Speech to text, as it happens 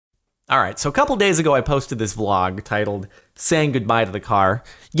All right, so a couple days ago, I posted this vlog titled Saying Goodbye to the Car.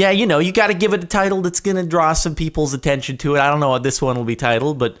 Yeah, you know, you got to give it a title that's going to draw some people's attention to it. I don't know what this one will be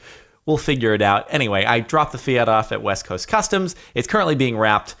titled, but we'll figure it out. Anyway, I dropped the Fiat off at West Coast Customs. It's currently being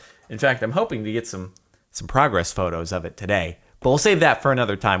wrapped. In fact, I'm hoping to get some progress photos of it today. But we'll save that for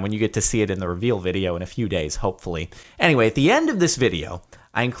another time when you get to see it in the reveal video in a few days, hopefully. Anyway, at the end of this video,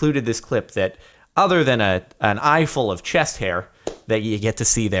 I included this clip that, other than an eye full of chest hair that you get to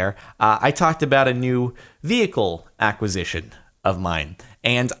see there, I talked about a new vehicle acquisition of mine.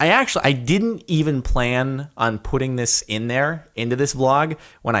 And I didn't even plan on putting this into this vlog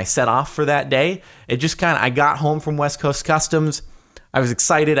when I set off for that day. It just I got home from West Coast Customs. I was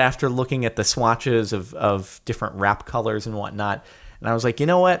excited after looking at the swatches of different wrap colors and whatnot. And I was like, you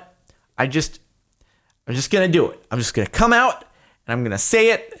know what? I'm just going to do it. I'm just going to come out and I'm going to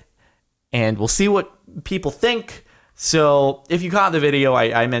say it and we'll see what people think. So if you caught the video,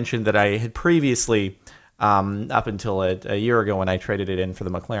 I mentioned that I had previously, up until a year ago when I traded it in for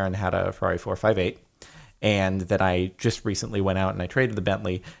the McLaren, had a Ferrari 458. And that I just recently went out and I traded the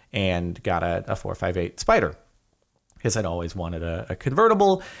Bentley and got a 458 Spider. Because I'd always wanted a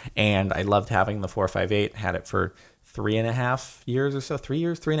convertible, and I loved having the 458. Had it for 3.5 years or so,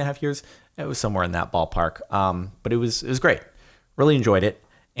 3.5 years. It was somewhere in that ballpark. But it was great. Really enjoyed it,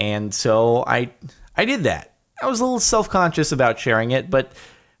 and so I did that. I was a little self-conscious about sharing it, but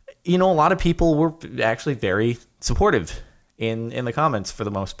you know, a lot of people were actually very supportive in the comments for the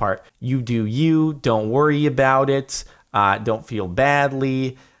most part. You do you. Don't worry about it. Don't feel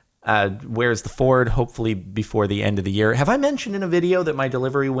badly. Where's the Ford? Hopefully before the end of the year. Have I mentioned in a video that my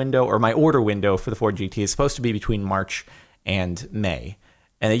delivery window or my order window for the Ford GT is supposed to be between March and May?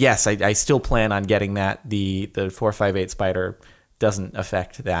 And yes, I still plan on getting that. The 458 Spider doesn't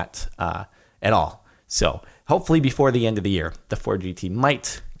affect that at all. So hopefully before the end of the year, the Ford GT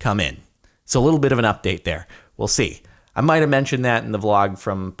might come in. So a little bit of an update there. We'll see. I might have mentioned that in the vlog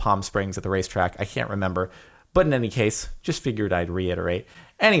from Palm Springs at the racetrack. I can't remember. But in any case, just figured I'd reiterate.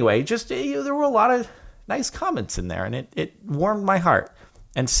 Anyway, just there were a lot of nice comments in there, and it warmed my heart.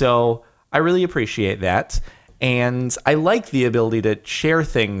 And so I really appreciate that. And I like the ability to share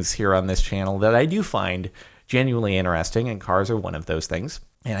things here on this channel that I do find genuinely interesting, and cars are one of those things.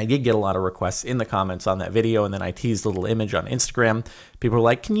 And I did get a lot of requests in the comments on that video, and then I teased a little image on Instagram. People were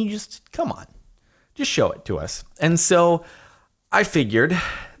like, can you just, come on, just show it to us. And so I figured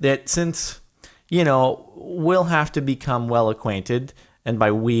that since, you know, we'll have to become well acquainted, and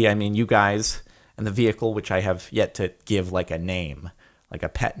by we, I mean you guys, and the vehicle, which I have yet to give like a name, like a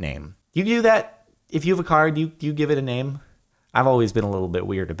pet name. Do you do that? If you have a car, do you give it a name? I've always been a little bit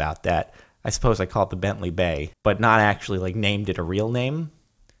weird about that. I suppose I call it the Bentley Bay, but not actually like named it a real name.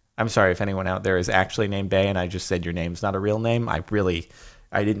 I'm sorry if anyone out there is actually named Bay and I just said your name's not a real name. I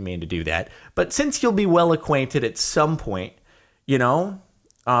didn't mean to do that. But since you'll be well acquainted at some point, you know,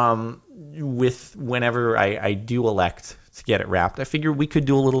 with whenever I do elect to get it wrapped, I figure we could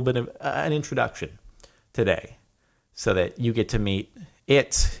do a little bit of an introduction today so that you get to meet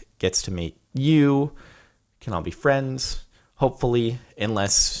it, gets to meet you, can all be friends, hopefully,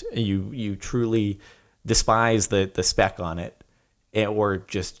 unless you truly despise the spec on it. Or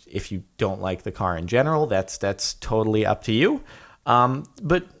just if you don't like the car in general, that's totally up to you.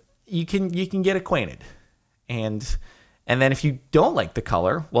 But you can get acquainted, and then if you don't like the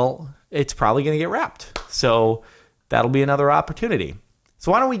color, well, it's probably going to get wrapped. So that'll be another opportunity.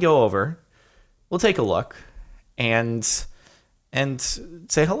 So why don't we go over? We'll take a look and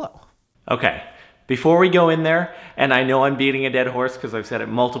say hello. Okay. Before we go in there, and I know I'm beating a dead horse because I've said it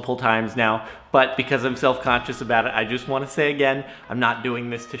multiple times now, but because I'm self-conscious about it, I just want to say again, I'm not doing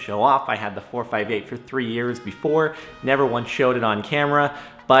this to show off. I had the 458 for 3 years before, never once showed it on camera,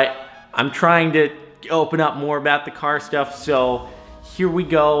 but I'm trying to open up more about the car stuff, so here we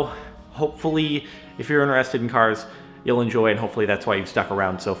go. Hopefully, if you're interested in cars, you'll enjoy it, and hopefully that's why you've stuck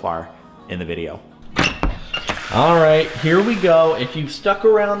around so far in the video. All right, here we go. If you've stuck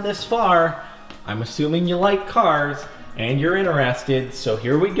around this far, I'm assuming you like cars and you're interested, so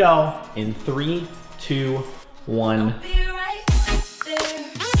here we go in 3, 2, 1.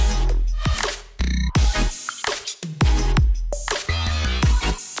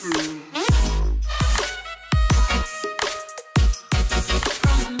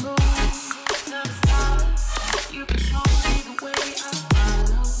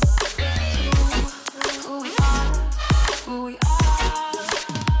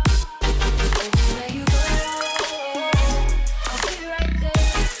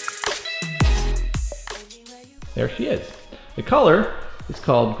 There she is. The color is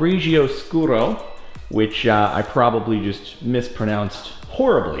called Grigio Scuro, which I probably just mispronounced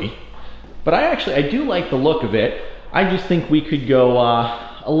horribly. But I do like the look of it. I just think we could go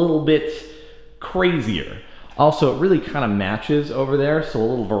a little bit crazier. Also, it really kind of matches over there, so a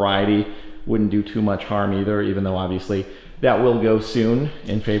little variety wouldn't do too much harm either, even though obviously that will go soon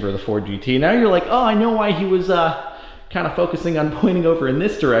in favor of the Ford GT. Now you're like, oh, I know why he was kind of focusing on pointing over in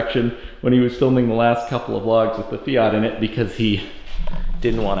this direction when he was filming the last couple of vlogs with the Fiat in it, because he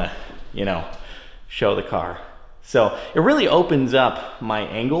didn't want to, you know, show the car. So it really opens up my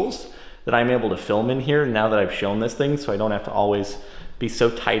angles that I'm able to film in here now that I've shown this thing, so I don't have to always be so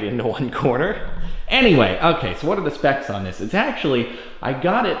tight into one corner. Anyway, okay, so what are the specs on this? It's actually, I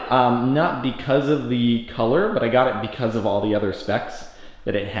got it not because of the color, but I got it because of all the other specs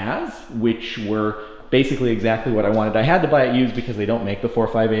that it has, which were basically exactly what I wanted. I had to buy it used because they don't make the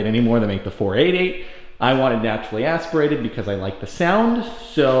 458 anymore, they make the 488. I wanted naturally aspirated because I like the sound,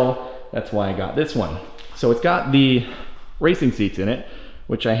 so that's why I got this one. So it's got the racing seats in it,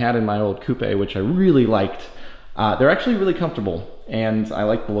 which I had in my old coupe, which I really liked. They're actually really comfortable, and I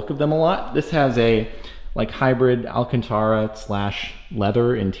like the look of them a lot. This has a like hybrid Alcantara /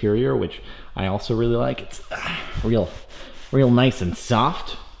 leather interior, which I also really like. It's real nice and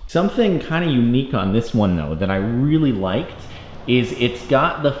soft. Something kind of unique on this one though that I really liked is it's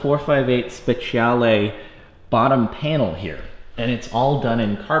got the 458 SCHALA bottom panel here, and it's all done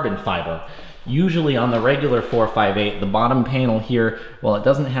in carbon fiber. Usually on the regular 458, the bottom panel here, well, it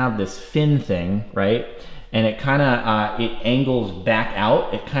doesn't have this fin thing, right? And it kind of, it angles back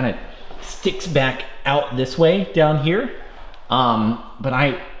out. It kind of sticks back out this way down here. But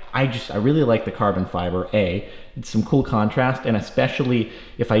I really like the carbon fiber, It's some cool contrast, and especially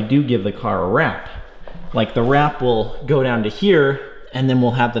if I do give the car a wrap. Like the wrap will go down to here, and then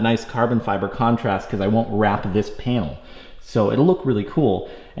we'll have the nice carbon fiber contrast because I won't wrap this panel. So it'll look really cool.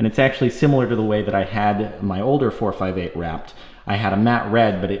 And it's actually similar to the way that I had my older 458 wrapped. I had a matte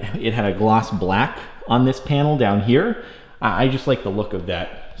red, but it had a gloss black on this panel down here. I just like the look of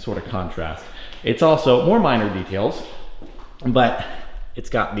that sort of contrast. It's also more minor details, but it's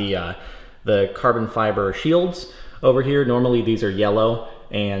got the carbon fiber shields over here. Normally these are yellow,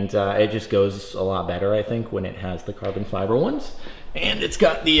 and it just goes a lot better, I think, when it has the carbon fiber ones. And it's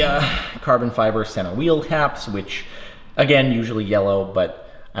got the carbon fiber center wheel caps, which again, usually yellow, but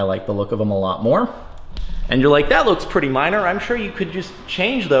I like the look of them a lot more. And you're like, that looks pretty minor. I'm sure you could just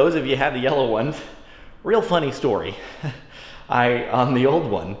change those if you had the yellow ones. Real funny story. On the old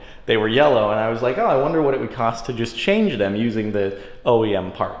one, they were yellow, and I was like, oh, I wonder what it would cost to just change them using the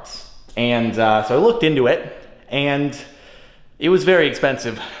OEM parts. And so I looked into it, and it was very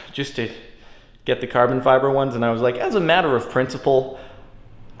expensive just to get the carbon fiber ones, and I was like, as a matter of principle,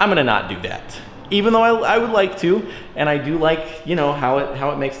 I'm gonna not do that. Even though I would like to, and I do like, you know, how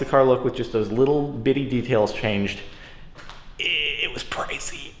it makes the car look with just those little bitty details changed. It was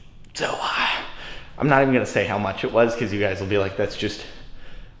pricey. So I'm not even gonna say how much it was, because you guys will be like,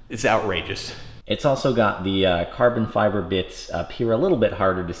 it's outrageous. It's also got the carbon fiber bits up here a little bit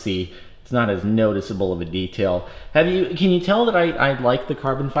harder to see. It's not as noticeable of a detail. Can you tell that I like the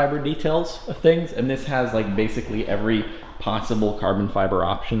carbon fiber details of things? And this has like basically every possible carbon fiber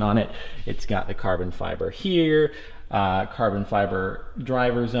option on it. It's got the carbon fiber here, carbon fiber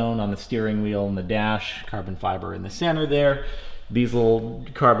driver zone on the steering wheel and the dash, carbon fiber in the center there. These little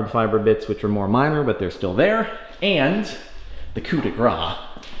carbon fiber bits, which are more minor, but they're still there. And the coup de grace,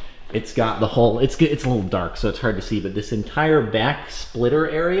 it's got the whole, it's a little dark, so it's hard to see, but this entire back splitter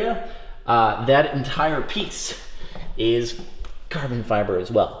area, that entire piece is carbon fiber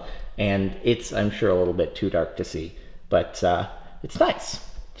as well. And it's, I'm sure, a little bit too dark to see, but it's nice.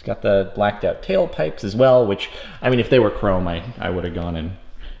 It's got the blacked out tailpipes as well, which, I mean, if they were chrome, I would have gone and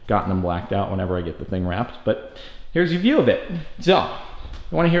gotten them blacked out whenever I get the thing wrapped, but here's your view of it. So,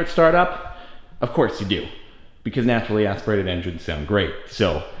 you want to hear it start up? Of course you do, because naturally aspirated engines sound great.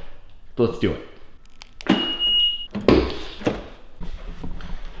 So, let's do it.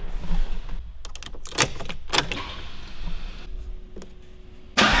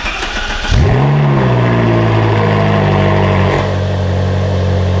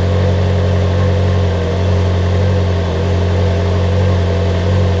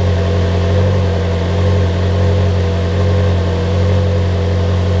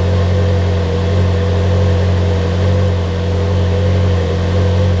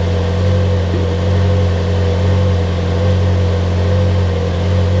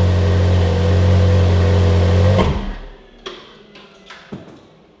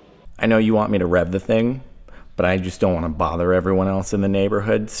 I know you want me to rev the thing, but I just don't want to bother everyone else in the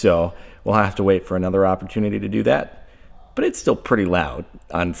neighborhood, so we'll have to wait for another opportunity to do that. But it's still pretty loud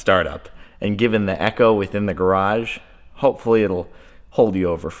on startup, and given the echo within the garage, hopefully it'll hold you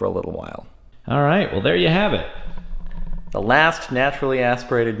over for a little while. All right, well, there you have it. The last naturally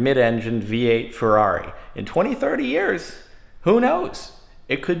aspirated mid-engine V8 Ferrari. In 20, 30 years, who knows?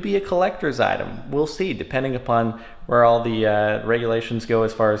 It could be a collector's item. We'll see, depending upon where all the regulations go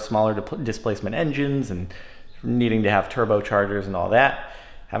as far as smaller displacement engines and needing to have turbochargers and all that.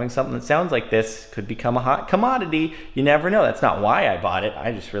 Having something that sounds like this could become a hot commodity. You never know. That's not why I bought it.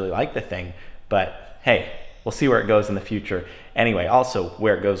 I just really like the thing. But hey, we'll see where it goes in the future. Anyway, also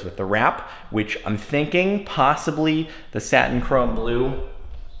where it goes with the wrap, which I'm thinking possibly the satin chrome blue.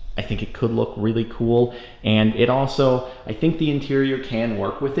 I think it could look really cool. And it also, I think the interior can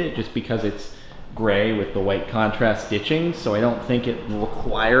work with it just because it's gray with the white contrast stitching. So I don't think it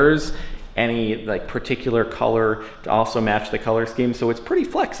requires any like particular color to also match the color scheme. So it's pretty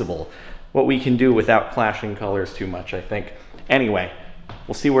flexible what we can do without clashing colors too much, I think. Anyway,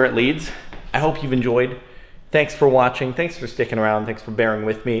 we'll see where it leads. I hope you've enjoyed. Thanks for watching. Thanks for sticking around. Thanks for bearing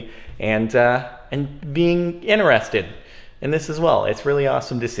with me and being interested in this as well. It's really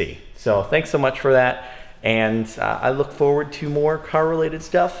awesome to see. So thanks so much for that. And I look forward to more car-related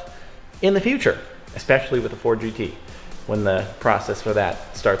stuff in the future, especially with the Ford GT, when the process for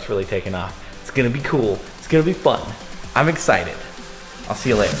that starts really taking off. It's gonna be cool. It's gonna be fun. I'm excited. I'll see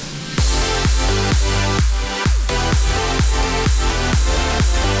you later.